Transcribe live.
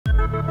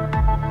Hi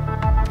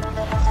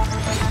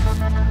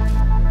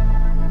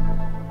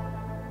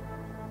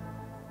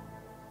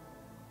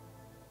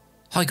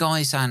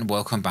guys, and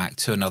welcome back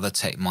to another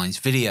Tech Minds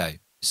video.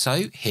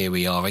 So here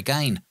we are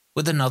again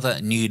with another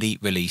newly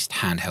released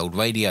handheld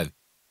radio.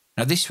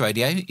 Now this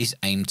radio is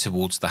aimed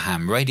towards the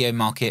ham radio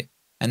market,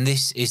 and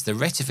this is the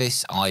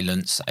Retevis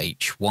Ailunce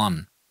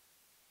H1.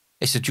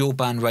 It's a dual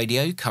band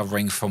radio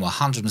covering from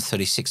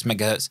 136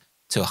 MHz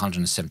to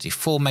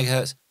 174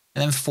 MHz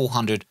and then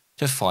 400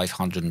 to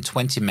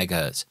 520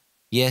 MHz.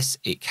 Yes,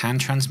 it can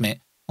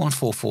transmit on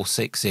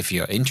 446 if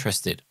you're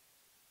interested.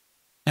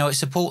 Now it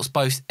supports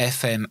both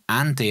FM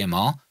and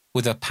DMR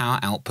with a power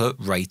output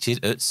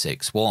rated at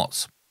 6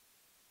 watts.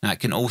 Now it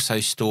can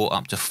also store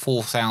up to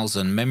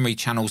 4,000 memory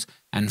channels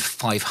and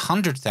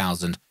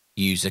 500,000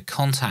 user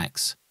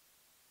contacts.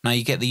 Now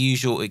you get the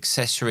usual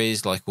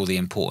accessories like all the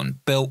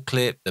important belt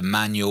clip, the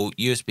manual,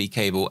 USB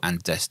cable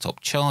and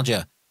desktop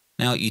charger.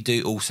 Now you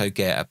do also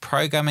get a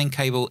programming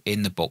cable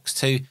in the box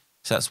too,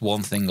 so that's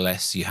one thing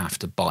less you have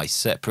to buy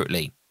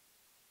separately.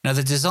 Now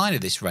the design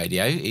of this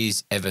radio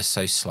is ever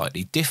so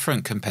slightly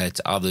different compared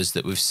to others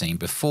that we've seen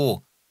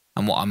before,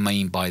 and what I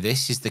mean by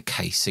this is the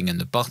casing and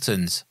the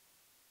buttons.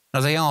 Now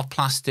they are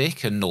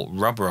plastic and not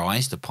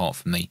rubberized apart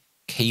from the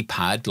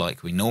keypad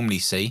like we normally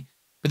see,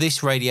 but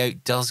this radio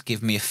does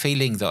give me a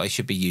feeling that I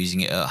should be using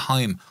it at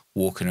home,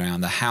 walking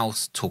around the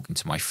house, talking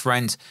to my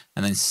friends,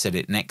 and then set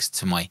it next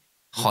to my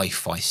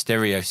hi-fi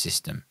stereo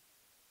system.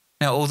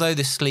 Now, although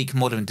the sleek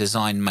modern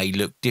design may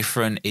look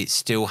different, it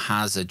still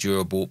has a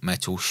durable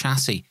metal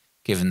chassis,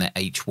 giving the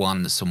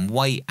H1 some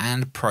weight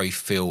and pro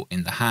feel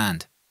in the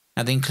hand.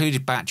 Now, the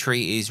included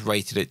battery is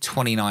rated at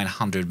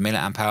 2900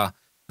 mAh,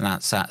 and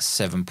that's at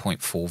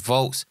 7.4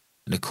 volts.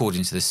 And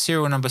according to the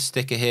serial number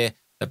sticker here,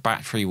 the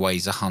battery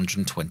weighs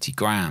 120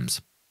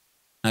 grams.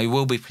 Now, you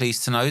will be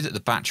pleased to know that the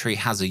battery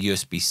has a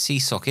USB-C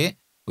socket,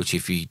 which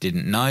if you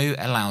didn't know,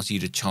 allows you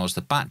to charge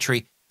the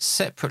battery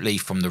separately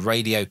from the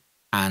radio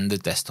and the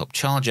desktop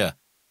charger.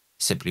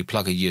 Simply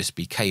plug a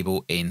USB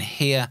cable in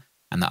here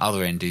and the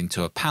other end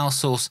into a power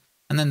source,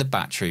 and then the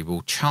battery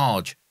will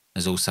charge.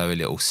 There's also a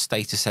little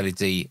status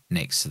LED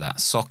next to that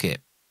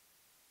socket.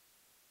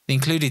 The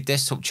included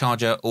desktop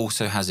charger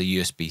also has a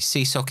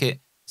USB-C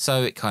socket,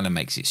 so it kind of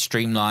makes it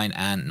streamlined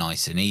and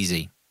nice and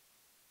easy.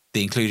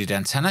 The included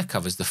antenna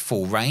covers the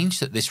full range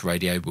that this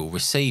radio will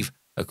receive,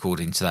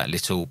 according to that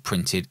little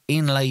printed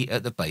inlay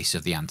at the base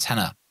of the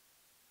antenna.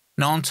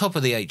 Now on top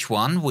of the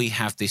H1, we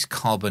have this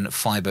carbon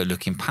fibre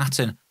looking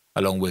pattern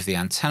along with the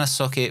antenna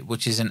socket,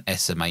 which is an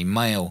SMA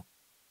male.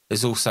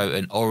 There's also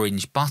an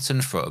orange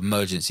button for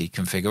emergency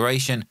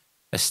configuration,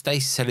 a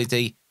status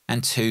LED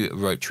and 2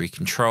 rotary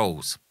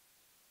controls.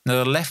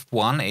 Now the left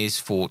one is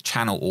for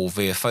channel or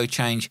VFO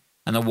change,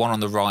 and the one on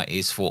the right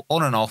is for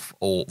on and off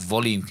or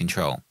volume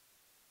control.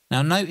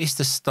 Now notice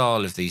the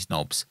style of these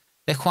knobs.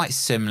 They're quite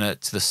similar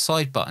to the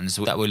side buttons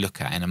that we'll look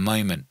at in a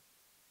moment.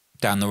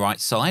 Down the right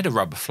side, a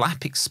rubber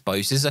flap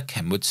exposes a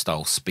Kenwood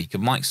style speaker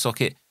mic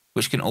socket,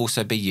 which can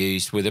also be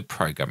used with a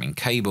programming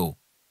cable.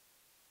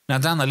 Now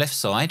down the left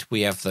side,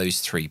 we have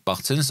those 3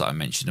 buttons that I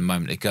mentioned a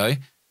moment ago.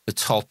 The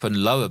top and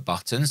lower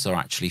buttons are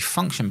actually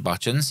function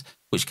buttons,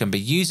 which can be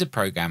user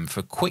programmed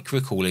for quick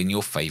recalling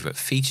your favorite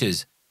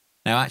features.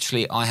 Now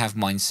actually, I have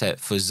mine set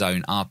for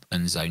zone up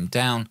and zone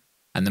down,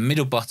 and the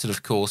middle button,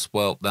 of course,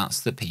 well, that's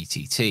the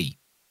PTT.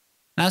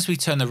 Now, as we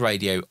turn the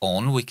radio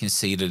on, we can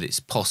see that it's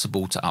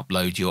possible to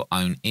upload your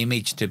own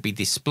image to be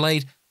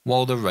displayed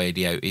while the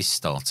radio is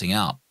starting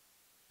up.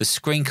 The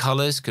screen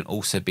colors can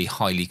also be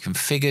highly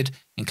configured,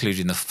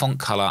 including the font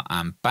color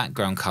and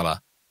background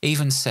color.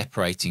 Even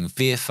separating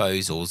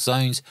VFOs or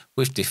zones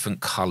with different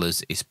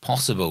colors is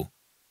possible.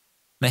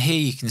 Now here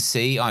you can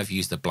see I've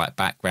used a black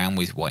background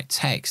with white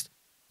text.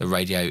 The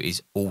radio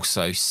is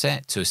also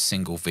set to a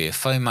single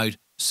VFO mode,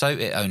 so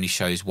it only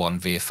shows one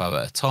VFO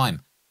at a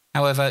time.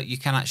 However, you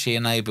can actually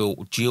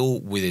enable dual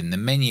within the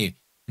menu,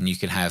 and you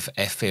can have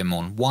FM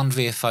on one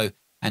VFO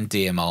and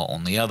DMR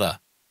on the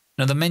other.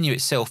 Now the menu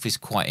itself is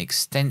quite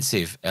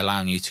extensive,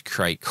 allowing you to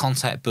create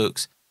contact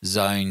books,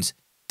 zones,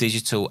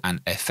 digital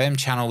and FM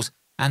channels,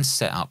 and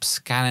set up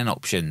scanning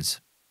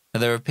options.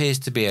 Now there appears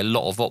to be a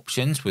lot of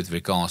options with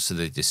regards to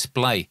the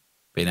display,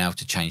 being able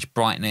to change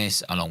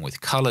brightness along with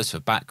colours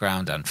for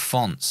background and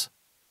fonts.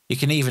 You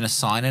can even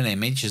assign an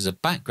image as a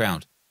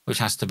background, which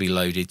has to be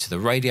loaded to the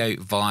radio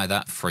via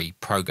that free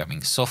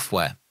programming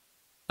software.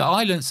 The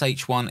Ailunce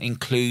H1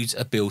 includes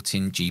a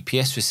built-in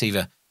GPS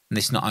receiver, and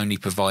this not only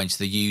provides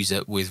the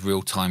user with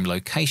real-time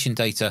location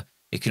data,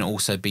 it can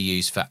also be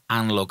used for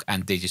analog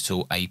and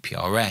digital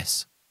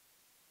APRS.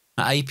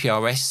 Now,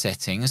 APRS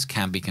settings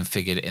can be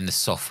configured in the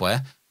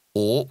software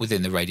or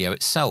within the radio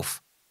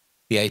itself.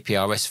 The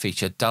APRS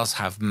feature does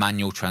have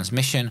manual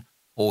transmission,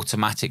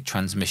 automatic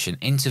transmission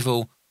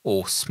interval,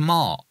 or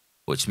smart,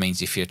 which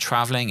means if you're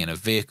traveling in a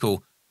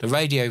vehicle, the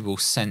radio will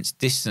sense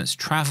distance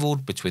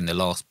traveled between the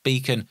last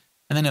beacon,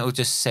 and then it will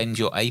just send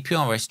your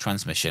APRS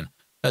transmission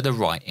at the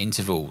right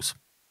intervals.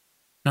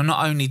 Now,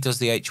 not only does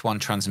the H1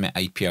 transmit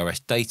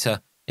APRS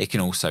data, it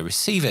can also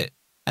receive it,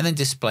 and then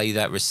display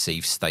that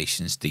received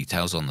station's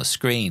details on the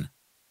screen.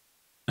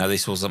 Now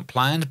this wasn't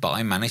planned, but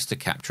I managed to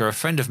capture a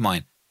friend of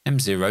mine,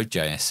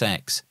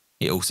 M0JSX.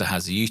 It also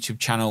has a YouTube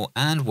channel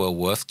and well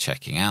worth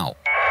checking out.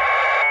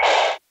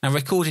 Now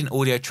recording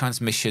audio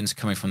transmissions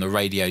coming from the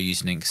radio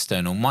using an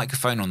external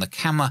microphone on the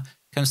camera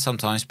can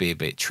sometimes be a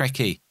bit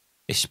tricky,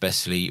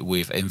 especially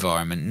with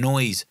environment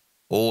noise,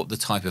 or the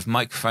type of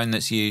microphone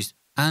that's used,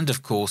 and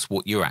of course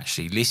what you're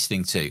actually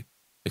listening to.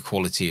 The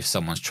quality of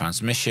someone's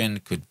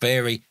transmission could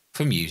vary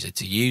from user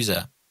to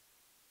user.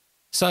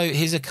 So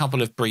here's a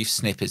couple of brief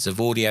snippets of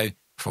audio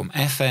from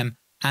FM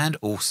and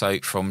also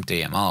from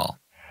DMR.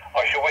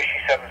 I shall wish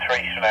you 7-3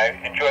 for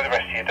now. Enjoy the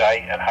rest of your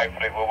day and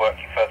hopefully we'll work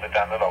you further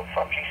down the log.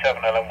 From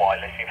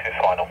G7LNY, listening for the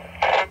final.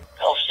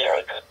 Golf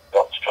Sierra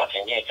Foxtrot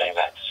India, going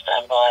back to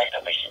standby,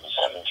 emission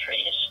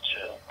 73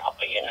 to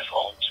Papa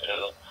Uniform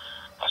to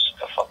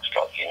Oscar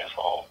Foxtrot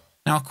Uniform.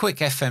 Now a quick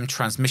FM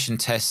transmission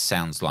test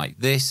sounds like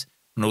this,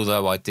 and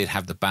although I did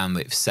have the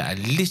bandwidth set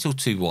a little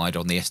too wide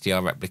on the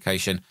SDR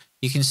replication,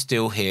 you can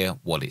still hear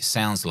what it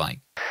sounds like.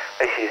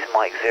 This is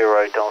Mike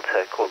 0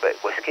 Delta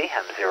Quebec Whiskey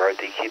and 0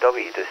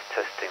 DQW, just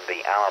testing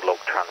the analog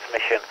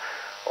transmission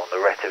on the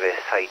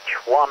Retevis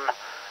H1.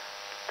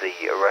 The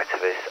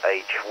Retevis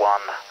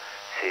H1,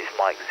 this is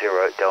Mike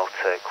 0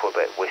 Delta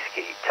Quebec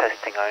Whiskey,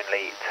 testing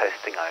only,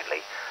 testing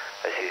only.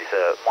 This is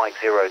Mike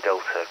 0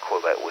 Delta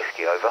Quebec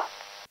Whiskey, over.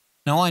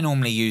 Now I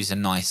normally use a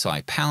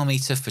Nissei power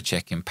meter for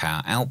checking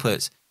power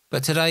outputs,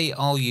 but today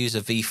I'll use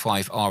a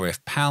V5 RF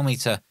power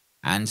meter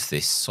and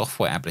this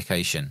software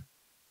application.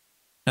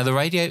 Now the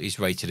radio is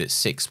rated at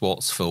 6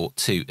 watts for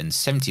 2 and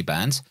 70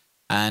 bands,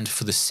 and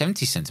for the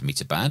 70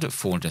 centimeter band at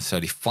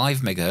 435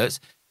 MHz,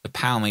 the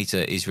power meter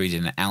is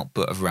reading an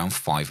output of around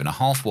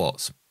 5.5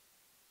 watts.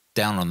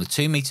 Down on the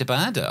 2 meter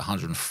band at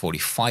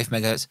 145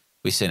 MHz,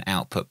 we see an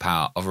output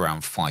power of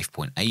around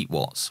 5.8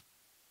 watts.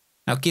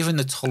 Now given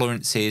the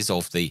tolerances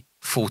of the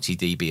 40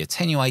 dB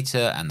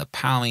attenuator and the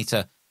power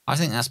meter, I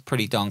think that's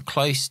pretty darn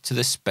close to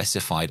the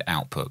specified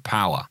output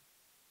power.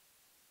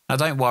 Now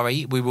don't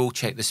worry, we will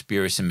check the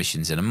spurious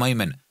emissions in a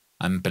moment,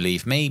 and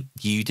believe me,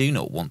 you do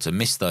not want to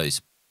miss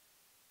those.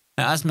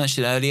 Now as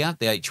mentioned earlier,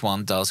 the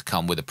H1 does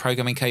come with a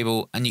programming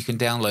cable and you can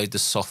download the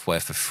software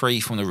for free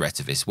from the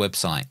Retevis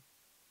website.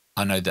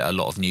 I know that a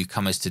lot of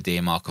newcomers to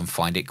DMR can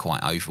find it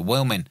quite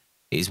overwhelming.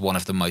 It is one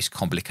of the most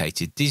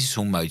complicated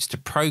digital modes to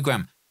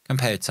program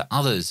compared to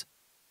others,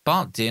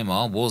 but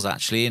DMR was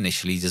actually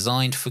initially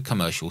designed for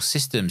commercial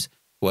systems,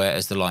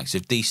 whereas the likes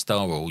of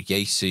D-Star or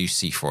Yaesu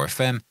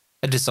C4FM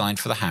are designed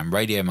for the ham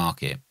radio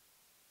market.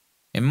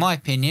 In my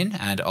opinion,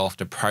 and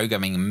after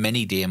programming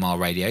many DMR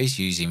radios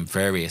using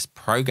various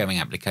programming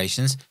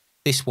applications,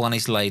 this one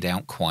is laid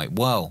out quite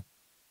well.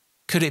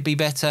 Could it be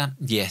better?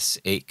 Yes,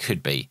 it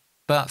could be,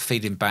 but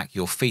feeding back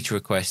your feature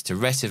request to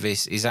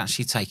Retevis is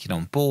actually taken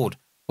on board.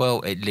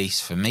 Well, at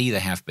least for me they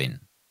have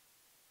been.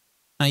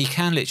 Now you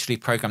can literally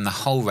program the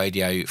whole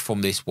radio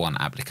from this one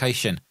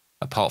application,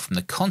 apart from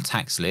the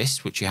contacts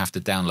list which you have to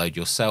download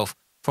yourself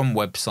from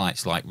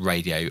websites like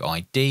Radio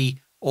ID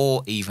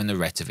or even the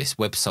Retevis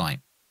website.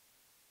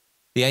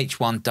 The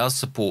H1 does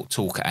support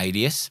Talker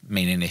alias,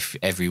 meaning if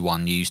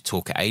everyone used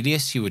Talker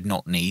alias you would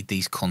not need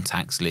these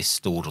contacts lists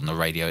stored on the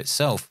radio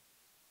itself.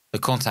 The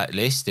contact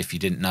list, if you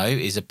didn't know,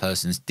 is a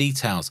person's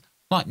details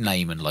like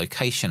name and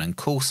location and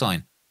call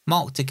sign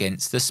marked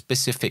against the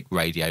specific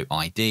radio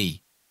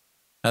ID.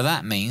 Now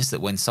that means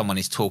that when someone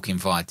is talking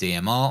via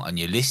DMR and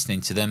you're listening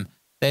to them,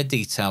 their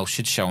details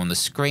should show on the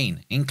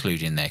screen,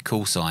 including their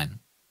call sign.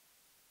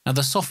 Now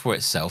the software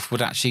itself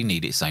would actually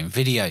need its own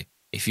video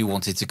if you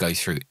wanted to go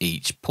through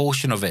each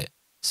portion of it,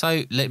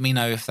 so let me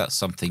know if that's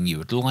something you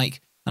would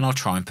like and I'll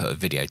try and put a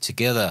video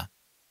together.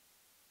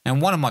 Now in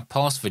one of my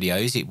past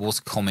videos it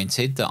was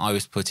commented that I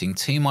was putting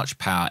too much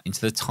power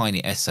into the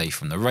tiny SA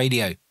from the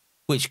radio,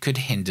 which could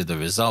hinder the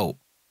result.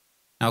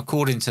 Now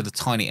according to the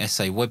Tiny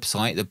SA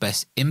website, the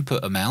best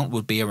input amount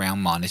would be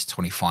around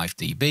 -25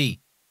 dB,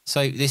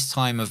 so this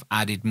time I've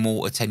added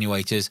more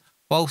attenuators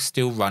while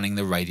still running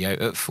the radio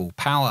at full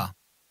power.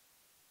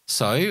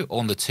 So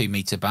on the 2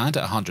 meter band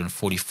at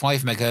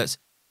 145 MHz,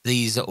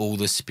 these are all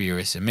the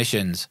spurious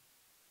emissions.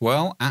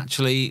 Well,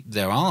 actually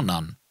there are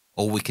none.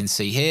 All we can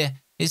see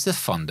here is the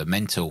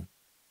fundamental.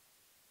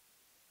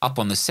 Up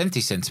on the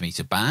 70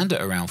 centimeter band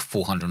at around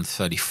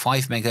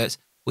 435 MHz,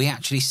 we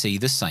actually see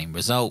the same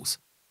results.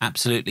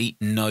 Absolutely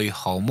no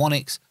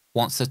harmonics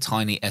once the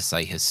Tiny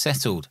SA has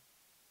settled.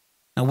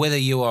 Now whether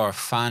you are a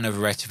fan of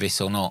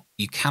Retevis or not,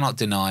 you cannot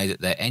deny that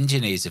their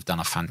engineers have done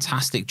a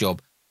fantastic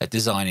job at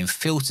designing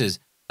filters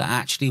that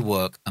actually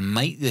work and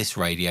make this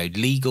radio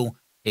legal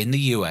in the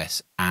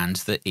US and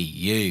the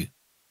EU.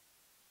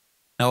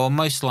 Now I'll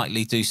most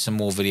likely do some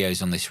more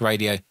videos on this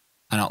radio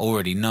and I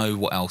already know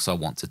what else I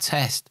want to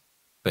test,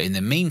 but in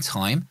the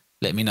meantime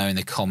let me know in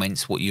the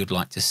comments what you'd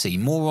like to see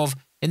more of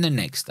in the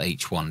next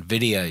H1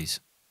 videos.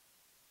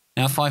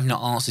 Now if I've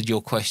not answered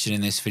your question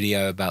in this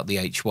video about the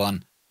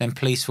H1, then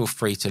please feel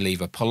free to leave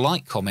a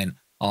polite comment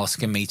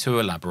asking me to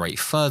elaborate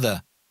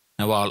further.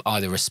 Now I'll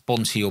either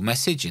respond to your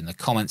message in the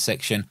comment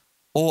section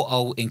or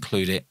I'll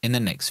include it in the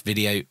next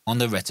video on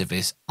the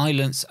Retevis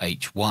Ailunce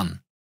H1.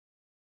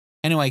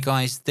 Anyway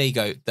guys, there you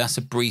go. That's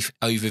a brief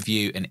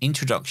overview and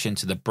introduction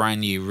to the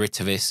brand new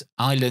Retevis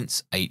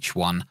Ailunce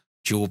H1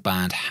 dual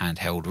band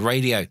handheld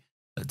radio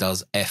that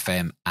does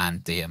FM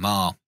and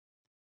DMR.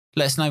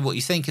 Let us know what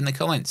you think in the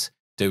comments.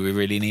 Do we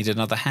really need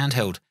another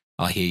handheld?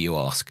 I hear you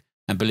ask.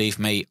 And believe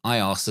me, I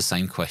ask the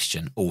same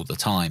question all the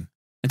time.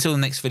 Until the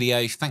next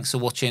video, thanks for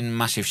watching.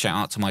 Massive shout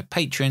out to my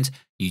patrons,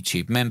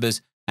 YouTube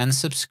members and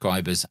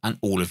subscribers and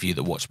all of you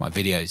that watch my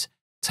videos.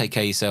 Take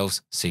care of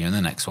yourselves. See you in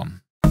the next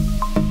one.